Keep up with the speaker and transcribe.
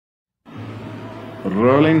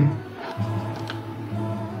Rolling.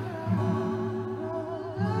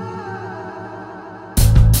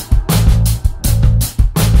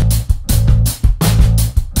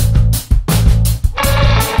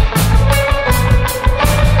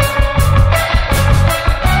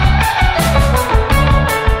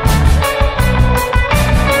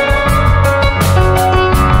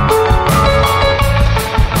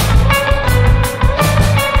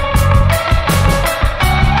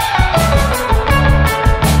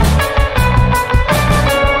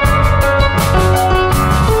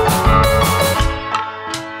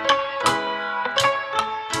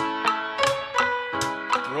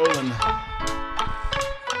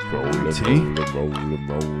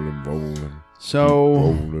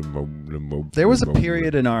 So there was a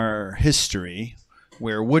period in our history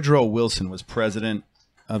where Woodrow Wilson was president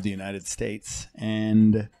of the United States,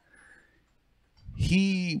 and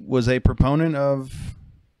he was a proponent of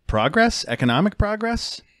progress, economic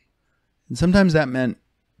progress. And sometimes that meant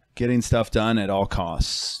getting stuff done at all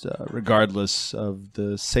costs, regardless of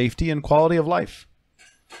the safety and quality of life.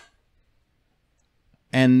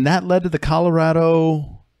 And that led to the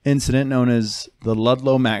Colorado incident known as the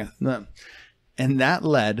Ludlow Massacre. And that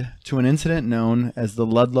led to an incident known as the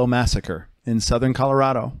Ludlow Massacre in southern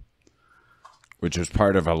Colorado, which was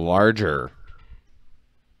part of a larger,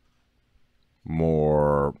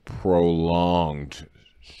 more prolonged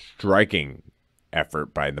striking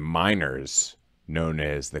effort by the miners known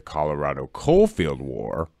as the Colorado Coalfield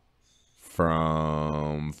War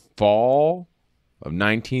from fall of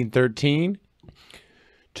 1913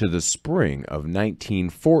 to the spring of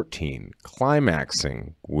 1914,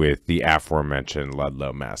 climaxing with the aforementioned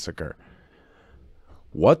Ludlow Massacre.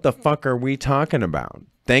 What the fuck are we talking about?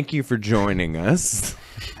 Thank you for joining us.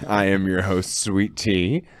 I am your host, Sweet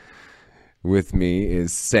T. With me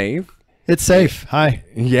is Saif. It's Saif. Hi.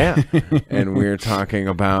 Yeah. And we're talking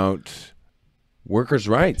about workers'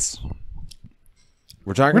 rights.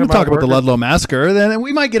 We're going to talk about the Ludlow Massacre, then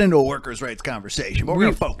we might get into a workers' rights conversation, but we're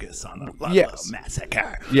going to focus on the Ludlow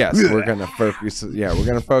Massacre. Yes, we're going to focus. Yeah, we're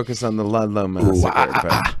going to focus on the Ludlow Massacre.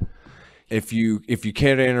 But if you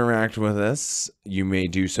care to interact with us, you may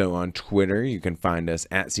do so on Twitter. You can find us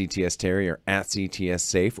at CTS Terry or at CTS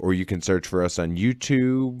Safe, or you can search for us on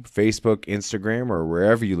YouTube, Facebook, Instagram, or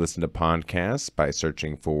wherever you listen to podcasts by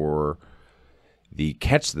searching for the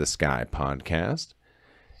Catch the Sky podcast.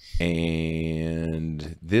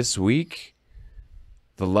 And this week,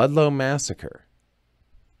 the Ludlow Massacre.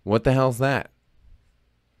 What the hell's that?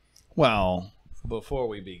 Well, before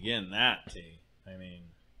we begin that, T, I mean,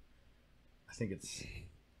 I think it's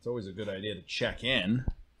always a good idea to check in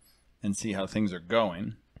and see how things are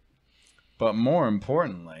going. But more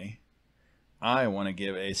importantly, I want to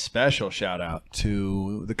give a special shout out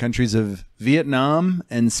to the countries of Vietnam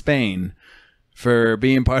and Spain for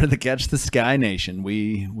being part of the Catch the Sky Nation.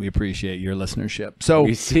 We appreciate your listenership. So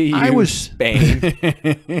we see you, Spain.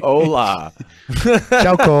 Hola.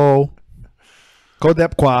 Ciao co.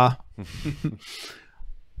 Kodepqua.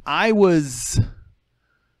 I was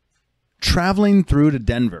traveling through to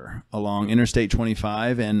Denver along Interstate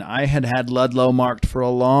 25, and I had Ludlow marked for a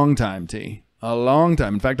long time, T. A long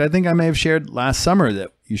time. In fact, I think I may have shared last summer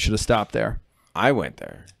that you should have stopped there. I went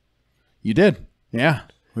there. You did? Yeah.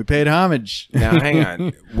 We paid homage. Now, hang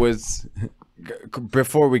on.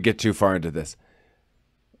 Before we get too far into this,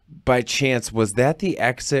 by chance, was that the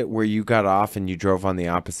exit where you got off and you drove on the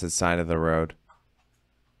opposite side of the road?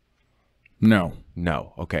 No.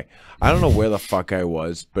 No. Okay. I don't know where the fuck I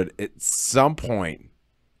was, but at some point,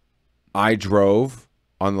 I drove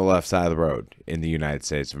on the left side of the road in the United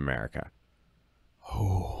States of America.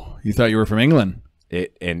 Oh, you thought you were from England?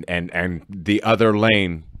 And the other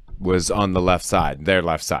lane was on the left side, their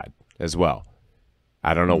left side as well.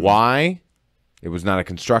 I don't know why. It was not a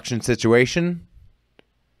construction situation.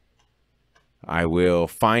 I will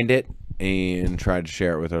find it and try to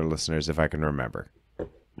share it with our listeners if I can remember.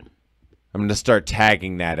 I'm going to start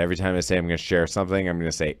tagging that every time I say I'm going to share something. I'm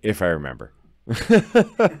going to say, if I remember.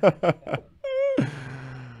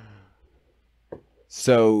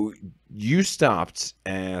 So you stopped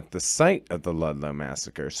at the site of the Ludlow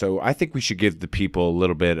Massacre. So I think we should give the people a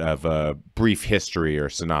little bit of a brief history or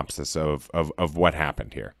synopsis of what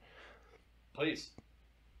happened here. Please.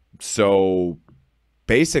 So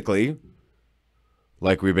basically,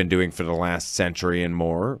 like we've been doing for the last century and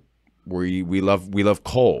more, we love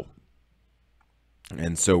coal.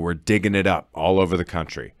 And so we're digging it up all over the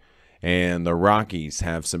country. And the Rockies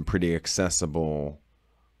have some pretty accessible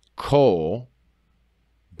coal,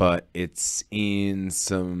 but it's in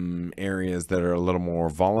some areas that are a little more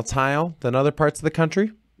volatile than other parts of the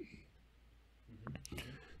country.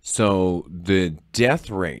 So the death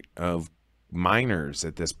rate of miners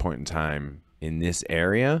at this point in time in this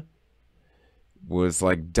area was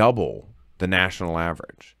like double the national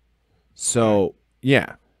average. So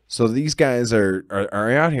yeah, so these guys are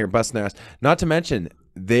out here busting their ass. Not to mention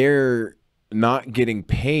they're not getting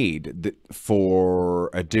paid for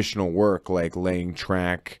additional work like laying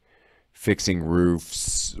track, fixing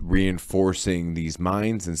roofs, reinforcing these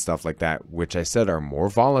mines and stuff like that, which I said are more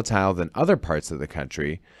volatile than other parts of the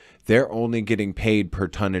country. They're only getting paid per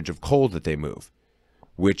tonnage of coal that they move,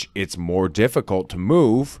 which it's more difficult to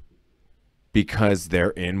move because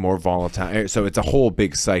they're in more volatile. So it's a whole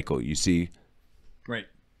big cycle, you see? Right.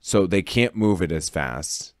 So they can't move it as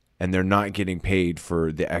fast, and they're not getting paid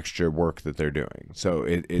for the extra work that they're doing. So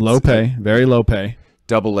it's low pay, very low pay.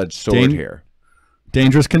 Double-edged sword here.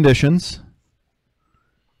 Dangerous conditions,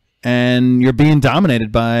 and you're being dominated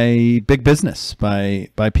by big business, by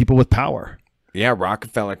people with power. Yeah,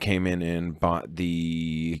 Rockefeller came in and bought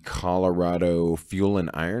the Colorado Fuel and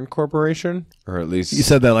Iron Corporation, or at least you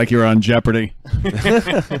said that like you were on Jeopardy,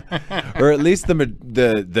 or at least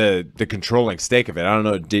the controlling stake of it. I don't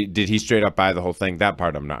know. Did he straight up buy the whole thing? That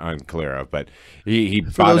part I'm not unclear of, but he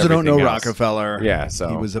for those who don't know else. Rockefeller, yeah,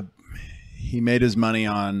 so he made his money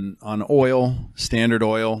on oil, Standard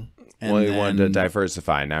Oil. And well, he wanted to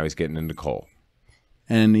diversify. Now he's getting into coal.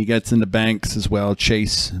 And he gets into banks as well,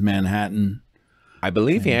 Chase, Manhattan. I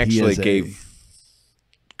believe he actually gave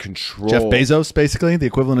control. Jeff Bezos, basically, the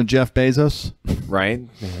equivalent of Jeff Bezos. Right?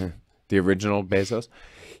 The original Bezos.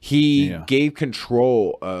 He gave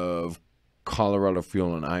control of Colorado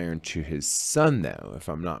Fuel and Iron to his son, though, if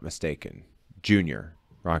I'm not mistaken. Junior.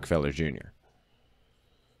 Rockefeller Jr.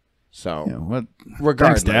 So,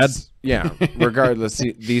 regardless, thanks, Dad. Yeah, regardless,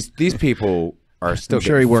 these people are still. I'm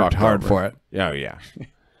sure he worked hard for it. Oh yeah,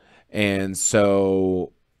 and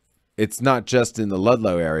so it's not just in the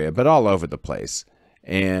Ludlow area, but all over the place.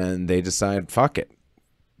 And they decide, fuck it,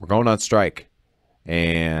 we're going on strike,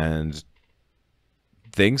 and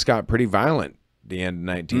things got pretty violent. The end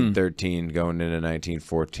of 1913, going into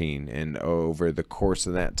 1914, and over the course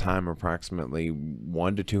of that time, approximately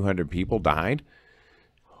 100 to 200 people died.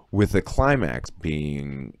 With the climax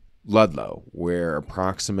being Ludlow, where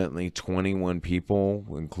approximately 21 people,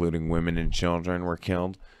 including women and children, were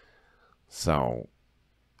killed. So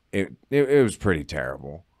it was pretty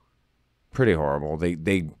terrible, pretty horrible.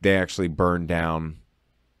 They actually burned down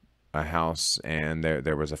a house, and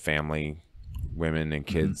there was a family, women and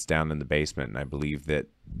kids down in the basement. And I believe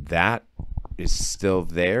that is still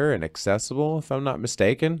there and accessible, if I'm not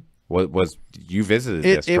mistaken. Was you visited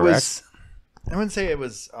this? Correct? I wouldn't say it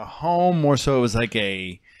was a home, more so it was like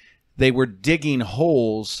they were digging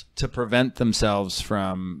holes to prevent themselves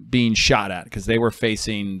from being shot at, because they were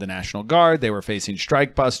facing the National Guard, they were facing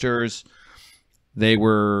Strikebusters, they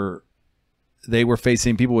were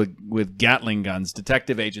facing people with Gatling guns,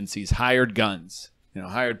 detective agencies, hired guns,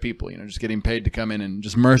 hired people, just getting paid to come in, and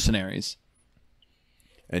just mercenaries.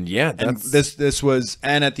 And yeah, this was,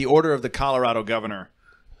 and at the order of the Colorado governor,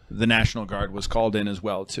 the National Guard was called in as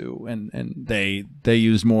well too, and they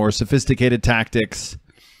used more sophisticated tactics.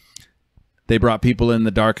 They brought people in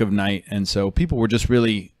the dark of night, and so people were just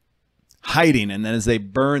really hiding. And then as they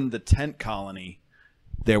burned the tent colony,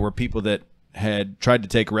 there were people that had tried to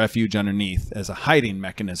take refuge underneath as a hiding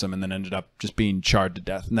mechanism, and then ended up just being charred to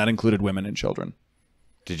death, and that included women and children.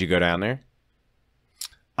 Did you go down there?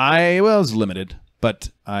 I was limited, but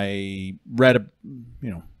I read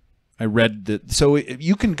so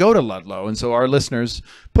you can go to Ludlow, and so our listeners,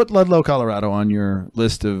 put Ludlow, Colorado on your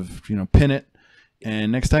list of, pin it,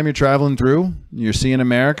 and next time you're traveling through, you're seeing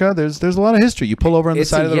America, there's a lot of history. You pull over on the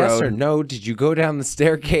side of the road. Yes or no? Did you go down the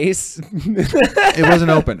staircase? It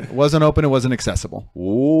wasn't open. It wasn't accessible.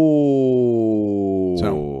 Ooh.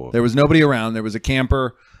 So there was nobody around. There was a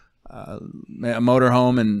camper, a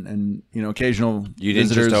motorhome, and occasional You didn't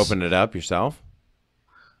visitors. just open it up yourself?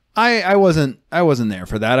 I wasn't there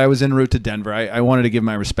for that. I was en route to Denver. I wanted to give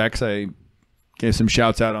my respects. I gave some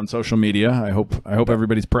shouts out on social media. I hope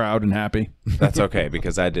everybody's proud and happy. That's okay,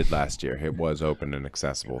 because I did last year. It was open and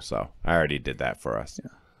accessible, so I already did that for us. Yeah.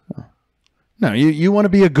 No, you want to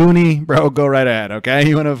be a goonie, bro, go right ahead, okay?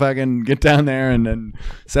 You want to fucking get down there and then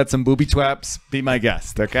set some booby traps, be my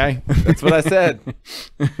guest, okay? That's what I said.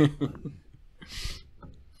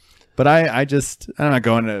 But I'm not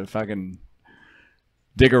going to fucking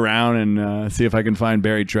dig around and see if I can find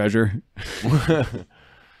buried treasure.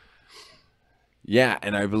 Yeah,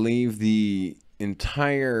 and I believe the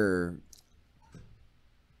entire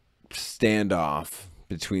standoff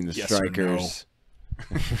between the strikers.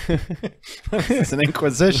 Is this an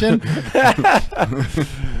inquisition?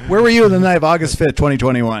 Where were you the night of August 5th,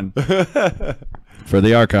 2021? For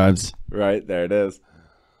the archives. Right, there it is.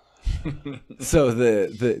 So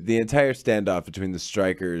the entire standoff between the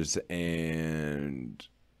strikers and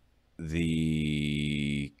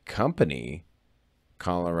the company,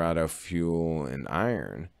 Colorado Fuel and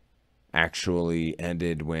Iron, actually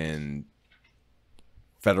ended when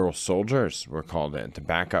federal soldiers were called in to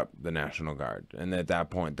back up the National Guard. And at that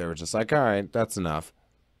point, they were just like, all right, that's enough.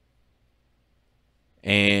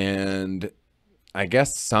 And I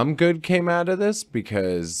guess some good came out of this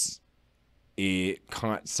because it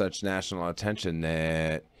caught such national attention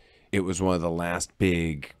that it was one of the last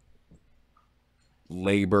big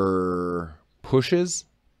labor pushes,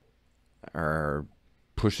 or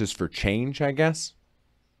pushes for change, I guess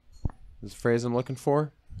is the phrase I'm looking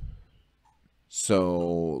for.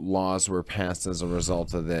 So laws were passed as a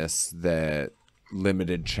result of this that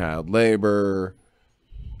limited child labor,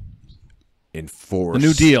 enforced the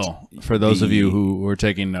New Deal, for those of you who were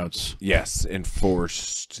taking notes. Yes,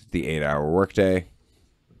 enforced the 8-hour workday.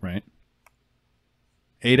 Right.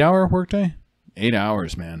 8-hour workday? 8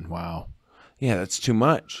 hours, man. Wow. Yeah, that's too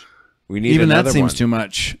much. We need even another that seems one. too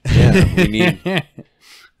much. Yeah,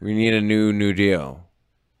 we need a new deal.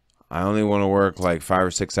 I only want to work like 5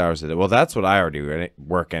 or 6 hours a day. Well, that's what I already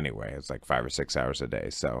work anyway. It's like 5 or 6 hours a day.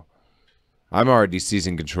 So I'm already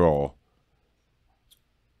seizing control.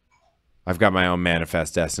 I've got my own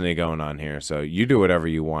manifest destiny going on here. So you do whatever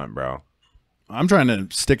you want, bro. I'm trying to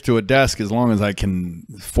stick to a desk as long as I can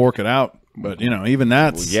fork it out. But, you know, even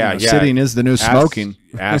that's, well, yeah. Sitting is the new smoking.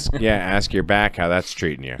 Ask your back how that's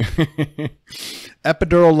treating you.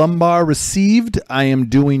 Epidural lumbar received. I am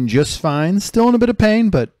doing just fine. Still in a bit of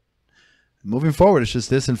pain, but moving forward, it's just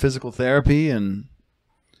this and physical therapy, and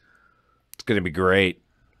it's going to be great.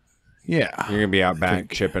 Yeah. You're going to be out back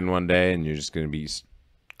chipping one day, and you're just going to be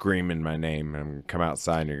screaming my name. I'm going to come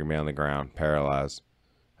outside, and you're going to be on the ground, paralyzed.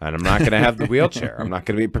 And I'm not going to have the wheelchair. I'm not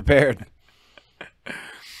going to be prepared.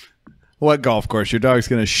 What golf course? Your dog's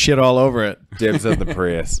going to shit all over it. Dibs on the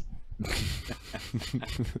Prius.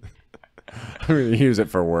 I'm going to use it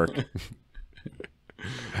for work.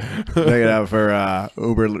 Take it out for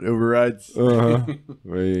Uber rides. Well,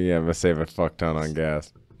 yeah, I'm going to save a fuck ton on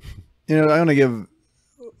gas. You know, I'm going to give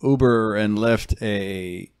Uber and Lyft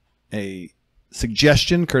a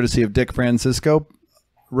suggestion, courtesy of Dick Francisco.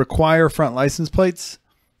 Require front license plates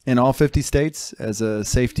in all 50 states as a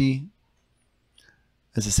safety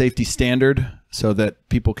standard, so that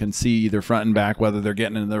people can see either front and back whether they're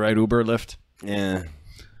getting in the right Uber or Lyft. Yeah.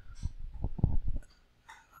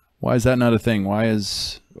 Why is that not a thing?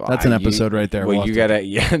 That's an episode right there. Well,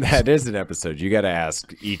 that is an episode. You gotta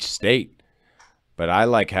ask each state. But I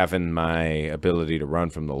like having my ability to run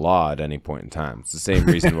from the law at any point in time. It's the same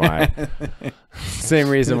reason why.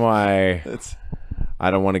 I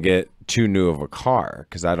don't want to get too new of a car,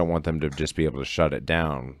 because I don't want them to just be able to shut it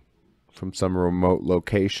down from some remote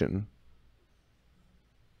location.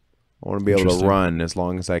 I want to be able to run as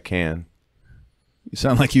long as I can. You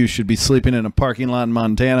sound like you should be sleeping in a parking lot in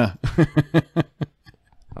Montana.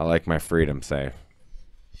 I like my freedom, Saif.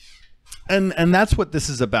 And that's what this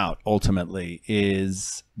is about, ultimately,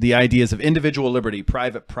 is the ideas of individual liberty,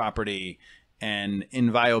 private property, and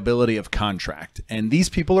inviolability of contract. And these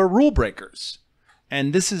people are rule breakers.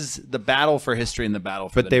 And this is the battle for history and the battle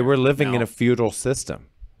for But they were living in a feudal system.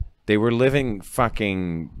 They were living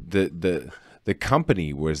fucking the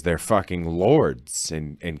company was their fucking lords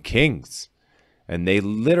and kings. And they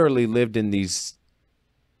literally lived in these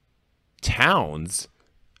towns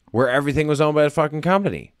where everything was owned by the fucking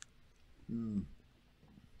company.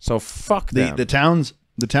 So fuck them. The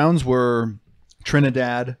towns were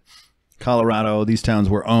Trinidad, Colorado. These towns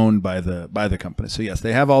were owned by the company. So yes,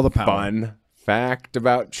 they have all the power. Fun fact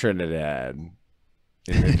about Trinidad.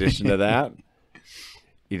 In addition to that,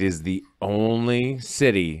 it is the only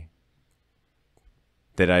city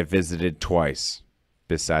that I visited twice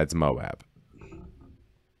besides Moab.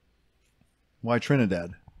 Why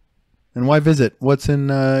Trinidad? And why visit? What's in?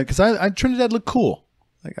 Because Trinidad looked cool.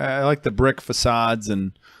 Like I like the brick facades,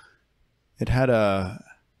 and it had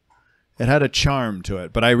a charm to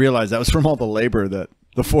it. But I realized that was from all the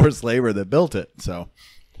forced labor that built it. So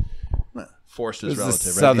forced is relative.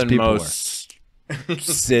 The southernmost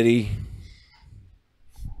city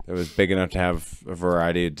that was big enough to have a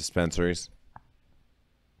variety of dispensaries.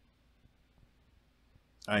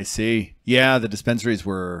 I see. Yeah, the dispensaries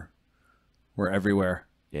were everywhere.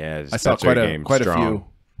 Yeah, I saw quite a few.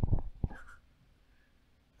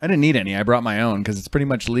 I didn't need any. I brought my own because it's pretty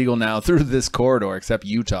much legal now through this corridor, except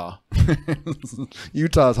Utah.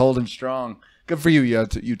 Utah's holding strong. Good for you,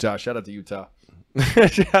 Utah. Shout out to Utah.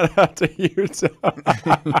 Shout out to Utah.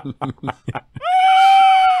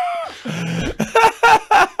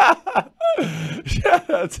 Shout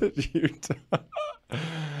out to Utah.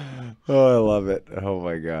 Oh, I love it. Oh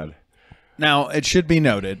my God. Now, it should be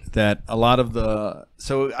noted that a lot of the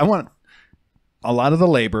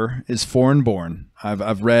labor is foreign born.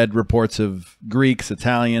 I've read reports of Greeks,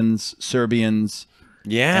 Italians, Serbians.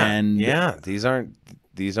 Yeah. And these aren't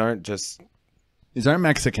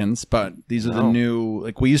Mexicans, but these are the new,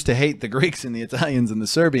 like, we used to hate the Greeks and the Italians and the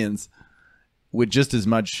Serbians with just as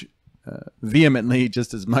much vehemently,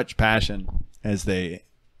 just as much passion as the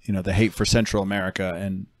hate for Central America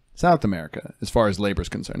and South America as far as labor is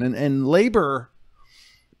concerned. And labor,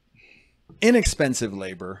 inexpensive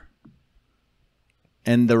labor,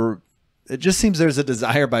 and it just seems there's a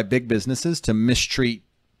desire by big businesses to mistreat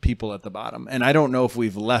people at the bottom. And I don't know if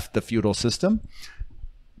we've left the feudal system.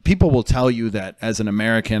 People will tell you that as an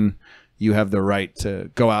American, you have the right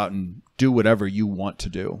to go out and do whatever you want to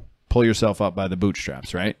do. Pull yourself up by the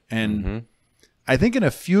bootstraps, right? And I think in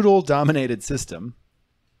a feudal dominated system,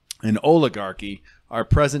 an oligarchy, our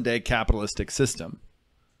present day capitalistic system,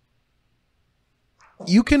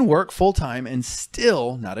 you can work full time and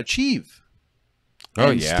still not achieve.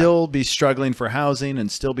 And still be struggling for housing and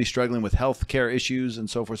still be struggling with healthcare issues and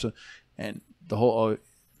so forth. So, and the whole,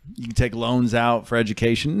 you can take loans out for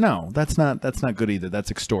education. No, that's not good either. That's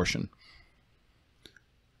extortion.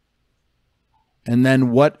 And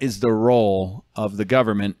then what is the role of the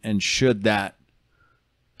government, and should that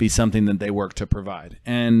be something that they work to provide?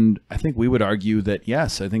 And I think we would argue that,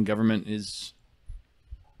 yes, I think government is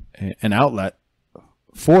an outlet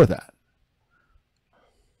for that.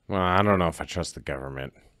 Well, I don't know if I trust the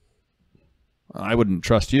government. I wouldn't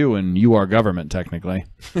trust you, and you are government, technically.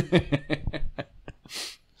 I'm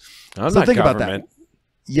not think government. About that.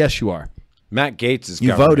 Yes, you are. Matt Gaetz is you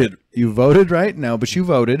government. Voted. You voted, right? No, but you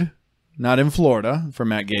voted. Not in Florida for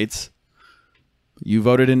Matt Gaetz. You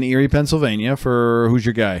voted in Erie, Pennsylvania for who's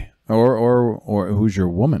your guy? Or who's your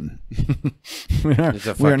woman? We are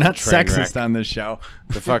not sexist on this show.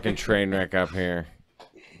 The fucking train wreck up here.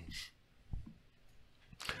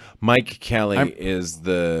 Mike Kelly is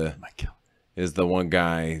the one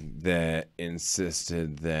guy that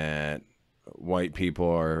insisted that white people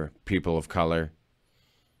are people of color,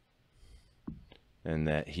 and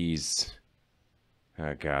that he's,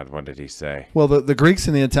 oh God, what did he say? Well, the Greeks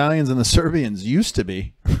and the Italians and the Serbians used to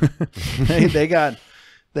be. they got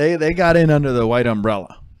in under the white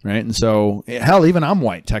umbrella, right? And so, hell, even I'm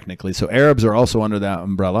white technically, so Arabs are also under that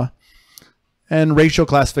umbrella. And racial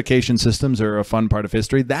classification systems are a fun part of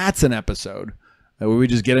history. That's an episode where we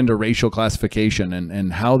just get into racial classification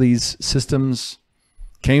and how these systems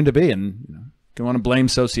came to be. And you want to blame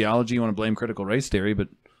sociology, you want to blame critical race theory, but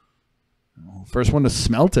first one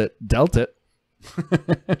to dealt it.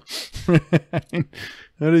 What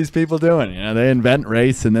are these people doing? They invent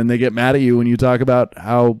race and then they get mad at you when you talk about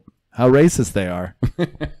how racist they are.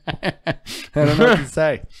 I don't know what to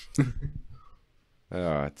say.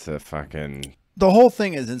 Oh, it's a fucking... The whole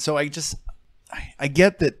thing is, and so I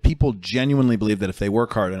get that people genuinely believe that if they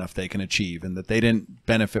work hard enough, they can achieve, and that they didn't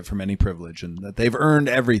benefit from any privilege, and that they've earned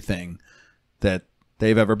everything that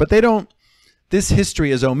they've ever. But they don't. This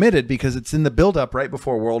history is omitted because it's in the buildup right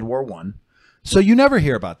before World War I. So you never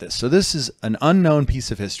hear about this. So this is an unknown piece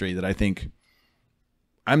of history that I think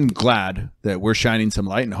I'm glad that we're shining some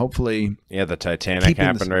light, and hopefully, the Titanic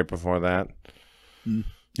happened right before that.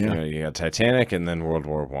 Yeah, you got Titanic and then World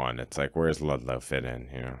War I. It's like, where's Ludlow fit in?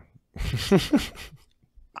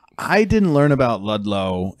 I didn't learn about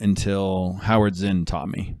Ludlow until Howard Zinn taught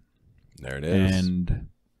me. There it is.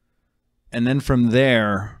 And then from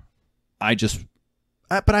there,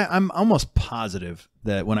 I'm almost positive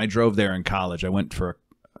that when I drove there in college, I went for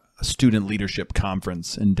a student leadership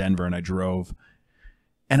conference in Denver, and I drove,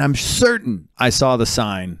 and I'm certain I saw the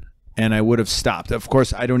sign. And I would have stopped. Of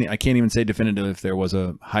course, I can't even say definitively if there was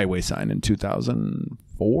a highway sign in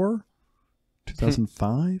 2004,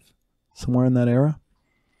 2005, somewhere in that era.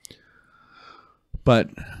 But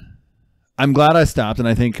I'm glad I stopped, and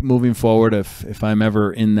I think moving forward, if I'm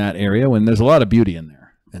ever in that area, when there's a lot of beauty in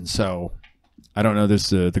there, and so I don't know. There's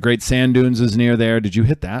the Great Sand Dunes is near there. Did you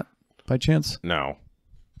hit that by chance? No.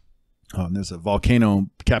 Oh, and there's a volcano,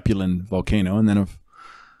 Capulan volcano, and then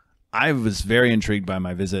I was very intrigued by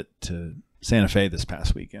my visit to Santa Fe this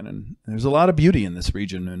past weekend, and there's a lot of beauty in this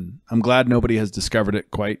region, and I'm glad nobody has discovered it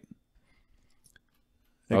quite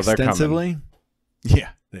extensively.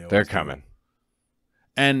 Yeah, they're coming.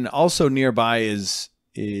 And also nearby is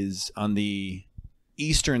on the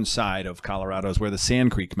eastern side of Colorado is where the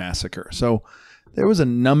Sand Creek Massacre. So there was a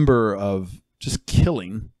number of just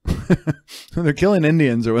killing. They're killing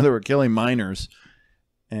Indians or whether we're killing miners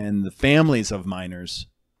and the families of miners.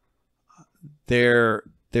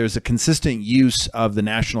 There's a consistent use of the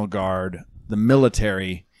National Guard, the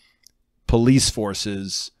military, police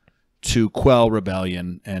forces to quell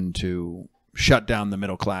rebellion and to shut down the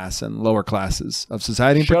middle class and lower classes of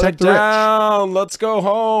society and protect the rich. Let's go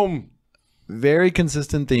home. Very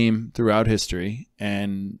consistent theme throughout history.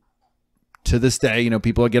 And to this day,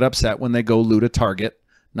 people get upset when they go loot a Target,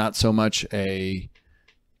 not so much a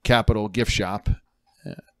Capitol gift shop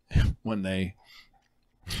when they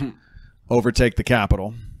overtake the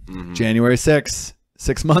Capitol. January 6th,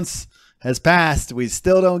 6 months has passed. We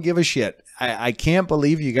still don't give a shit. I can't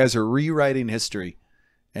believe you guys are rewriting history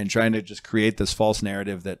and trying to just create this false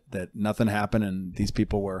narrative that nothing happened and these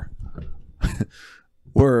people were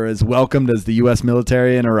as welcomed as the U.S.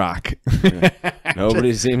 military in Iraq.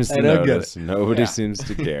 Nobody seems to notice. Nobody seems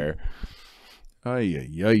to care.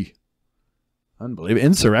 Ay. Unbelievable.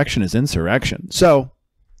 Insurrection is insurrection. So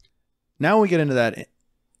now we get into that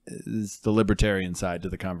is the libertarian side to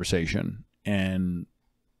the conversation and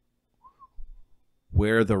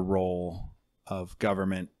where the role of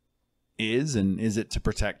government is, and is it to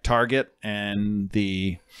protect Target and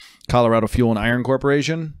the Colorado Fuel and Iron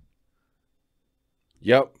Corporation?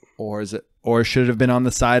 Yep. Or should it have been on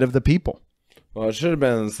the side of the people? Well, it should have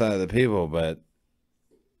been on the side of the people, but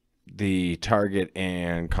the Target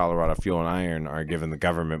and Colorado Fuel and Iron are giving the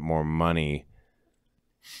government more money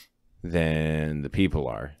than the people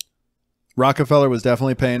are. Rockefeller was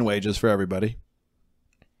definitely paying wages for everybody.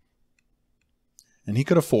 And he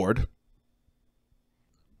could afford.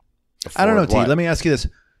 I don't know, T. Let me ask you this.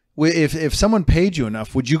 If someone paid you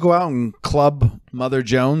enough, would you go out and club Mother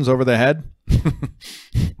Jones over the head?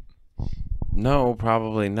 No,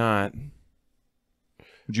 probably not.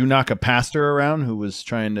 Would you knock a pastor around who was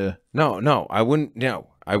trying to... No, I wouldn't. No,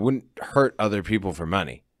 I wouldn't hurt other people for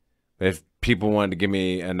money. But if people wanted to give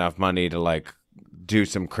me enough money to do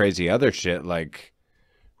some crazy other shit, like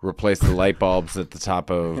replace the light bulbs at the top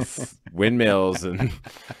of windmills and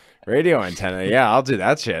radio antenna, yeah, I'll do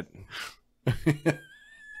that shit.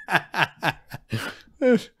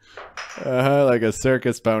 Like a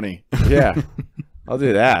circus pony. Yeah, I'll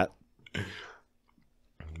do that.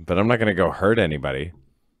 But I'm not going to go hurt anybody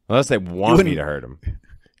unless they want me to hurt them.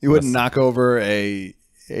 You wouldn't knock over a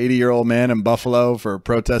 80-year-old man in Buffalo for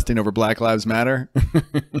protesting over Black Lives Matter?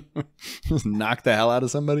 Just knock the hell out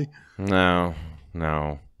of somebody? No.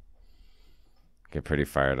 Get pretty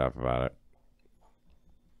fired up about it.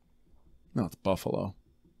 No, it's Buffalo.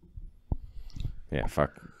 Yeah,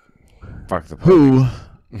 fuck the police.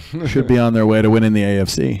 Who should be on their way to winning the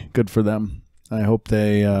AFC. Good for them. I hope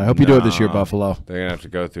they. I hope you do it this year, Buffalo. They're gonna have to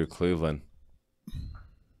go through Cleveland.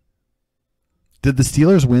 Did the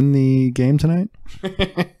Steelers win the game tonight?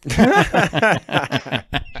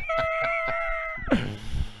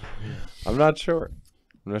 I'm not sure.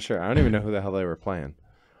 I don't even know who the hell they were playing.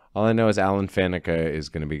 All I know is Alan Faneca is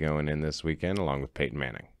going to be going in this weekend along with Peyton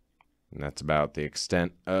Manning. And that's about the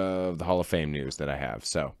extent of the Hall of Fame news that I have.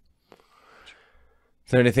 So,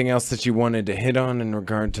 is there anything else that you wanted to hit on in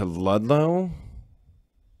regard to Ludlow?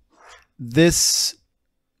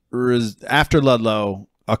 After Ludlow,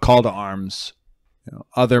 a call to arms.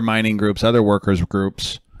 Other mining groups, other workers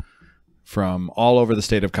groups from all over the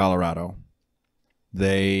state of Colorado.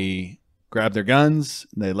 They grabbed their guns,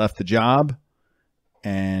 they left the job,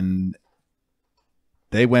 and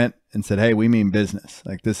they went and said, hey, we mean business.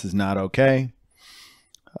 This is not okay.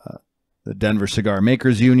 The Denver Cigar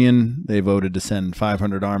Makers Union, they voted to send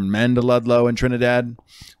 500 armed men to Ludlow and Trinidad.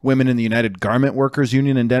 Women in the United Garment Workers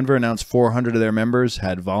Union in Denver announced 400 of their members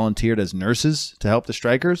had volunteered as nurses to help the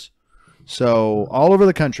strikers. So all over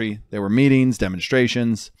the country, there were meetings,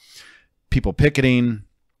 demonstrations, people picketing.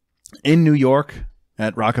 In New York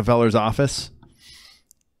at Rockefeller's office,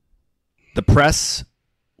 the press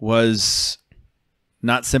was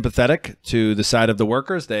not sympathetic to the side of the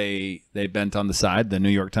workers. They bent on the side. The New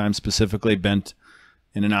York Times specifically bent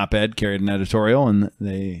in an op-ed, carried an editorial, and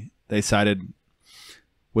they sided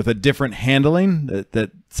with a different handling,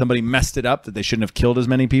 that somebody messed it up, that they shouldn't have killed as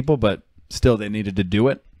many people, but still they needed to do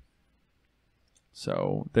it.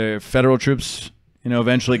 So the federal troops,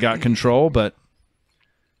 eventually got control, but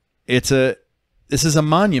this is a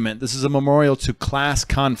monument. This is a memorial to class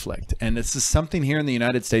conflict. And this is something here in the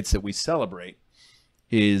United States that we celebrate,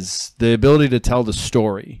 is the ability to tell the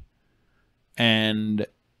story. And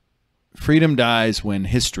freedom dies when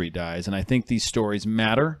history dies. And I think these stories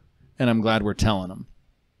matter, and I'm glad we're telling them.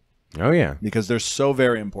 Oh, yeah. Because they're so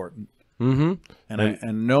very important. Mm-hmm.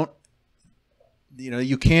 And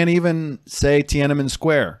you can't even say Tiananmen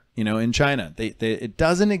Square in China. It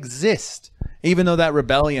doesn't exist, even though that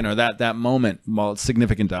rebellion or that moment, well, it's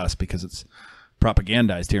significant to us because it's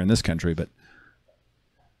propagandized here in this country, but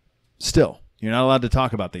still, you're not allowed to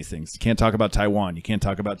talk about these things. You can't talk about Taiwan. You can't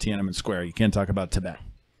talk about Tiananmen Square. You can't talk about Tibet.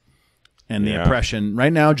 And the oppression.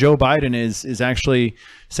 Right now, Joe Biden is actually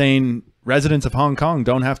saying residents of Hong Kong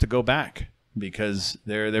don't have to go back because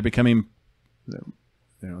they're becoming,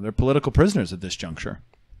 they're political prisoners at this juncture.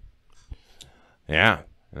 Yeah,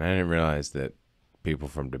 and I didn't realize that people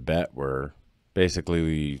from Tibet were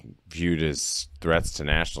basically viewed as threats to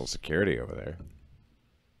national security over there.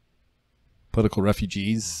 Political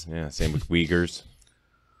refugees. Yeah, same with Uyghurs.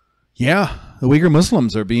 Yeah, the Uyghur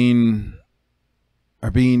Muslims are being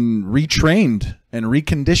retrained and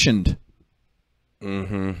reconditioned.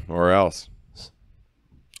 Or else.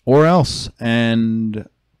 And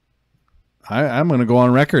I'm going to go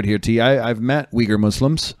on record here, T. I've met Uyghur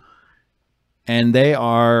Muslims, and they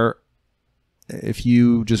are, if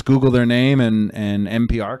you just Google their name and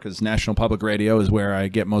NPR, because National Public Radio is where I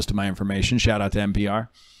get most of my information. Shout out to NPR.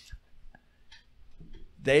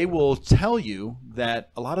 They will tell you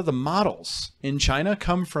that a lot of the models in China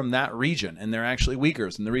come from that region, and they're actually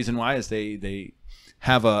Uyghurs. And the reason why is they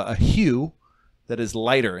have a hue that is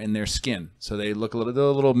lighter in their skin. So they look they're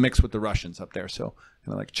a little mixed with the Russians up there. So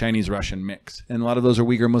kind of like Chinese-Russian mix. And a lot of those are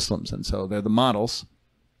Uyghur Muslims. And so they're the models.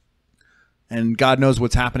 And God knows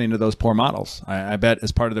what's happening to those poor models. I bet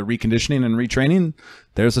as part of the reconditioning and retraining,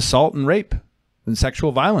 there's assault and rape and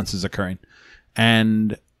sexual violence is occurring.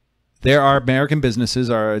 And there are American businesses,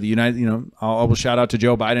 are the United, I will shout out to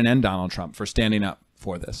Joe Biden and Donald Trump for standing up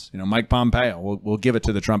for this. Mike Pompeo, we'll give it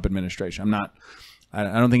to the Trump administration. I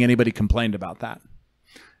don't think anybody complained about that.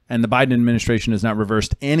 And the Biden administration has not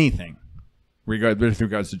reversed anything with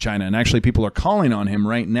regards to China. And actually people are calling on him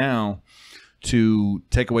right now to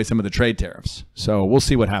take away some of the trade tariffs. So we'll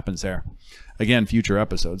see what happens there. Again, future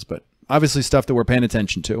episodes, but obviously stuff that we're paying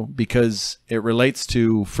attention to because it relates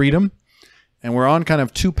to freedom. And we're on kind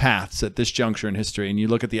of two paths at this juncture in history. And you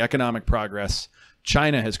look at the economic progress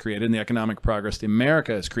China has created and the economic progress the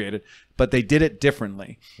America has created, but they did it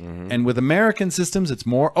differently. And with American systems, it's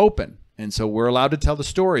more open. And so we're allowed to tell the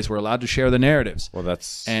stories. We're allowed to share the narratives. Well,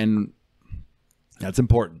 that's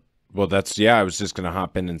important. Well, I was just going to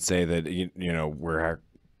hop in and say that, we're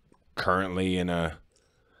currently in not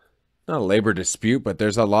a labor dispute, but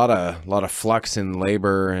there's a lot of flux in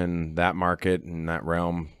labor and that market and that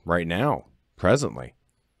realm right now. Presently,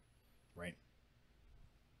 right?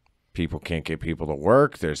 People can't get people to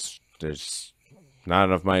work. There's not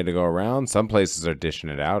enough money to go around. Some places are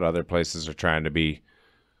dishing it out. Other places are trying to be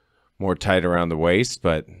more tight around the waist.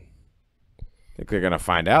 But I think they're going to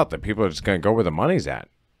find out that people are just going to go where the money's at.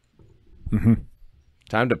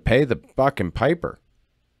 Time to pay the fucking piper.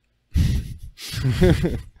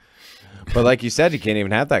 But like you said, you can't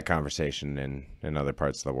even have that conversation in other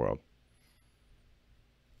parts of the world.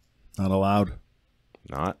 Not allowed.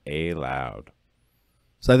 Not allowed.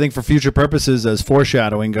 So I think for future purposes, as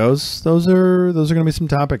foreshadowing goes, those are going to be some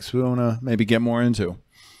topics we want to maybe get more into.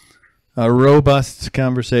 A robust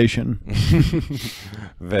conversation.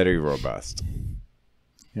 Very robust.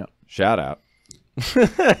 Yeah. Shout out.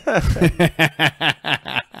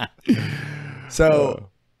 So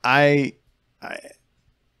I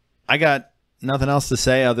got nothing else to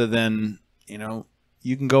say other than,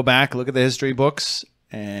 you can go back, look at the history books,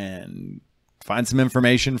 and find some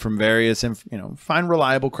information from various, find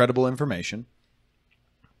reliable, credible information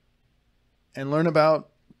and learn about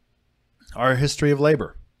our history of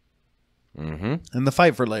labor and the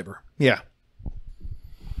fight for labor. Yeah.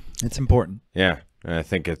 It's important. Yeah. And I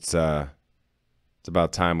think it's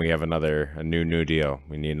about time we have a new deal.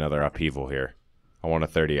 We need another upheaval here. I want a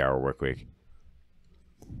 30-hour work week.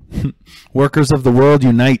 Workers of the world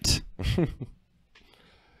unite.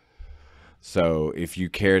 So if you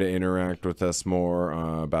care to interact with us more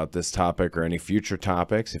about this topic or any future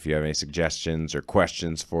topics, if you have any suggestions or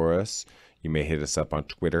questions for us, you may hit us up on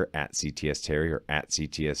Twitter at CTSTerry or at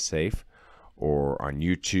CTSSafe, or on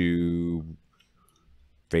YouTube,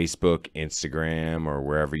 Facebook, Instagram, or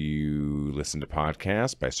wherever you listen to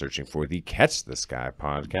podcasts by searching for the Catch the Sky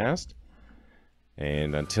podcast.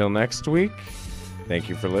 And until next week, thank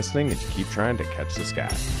you for listening and keep trying to catch the sky.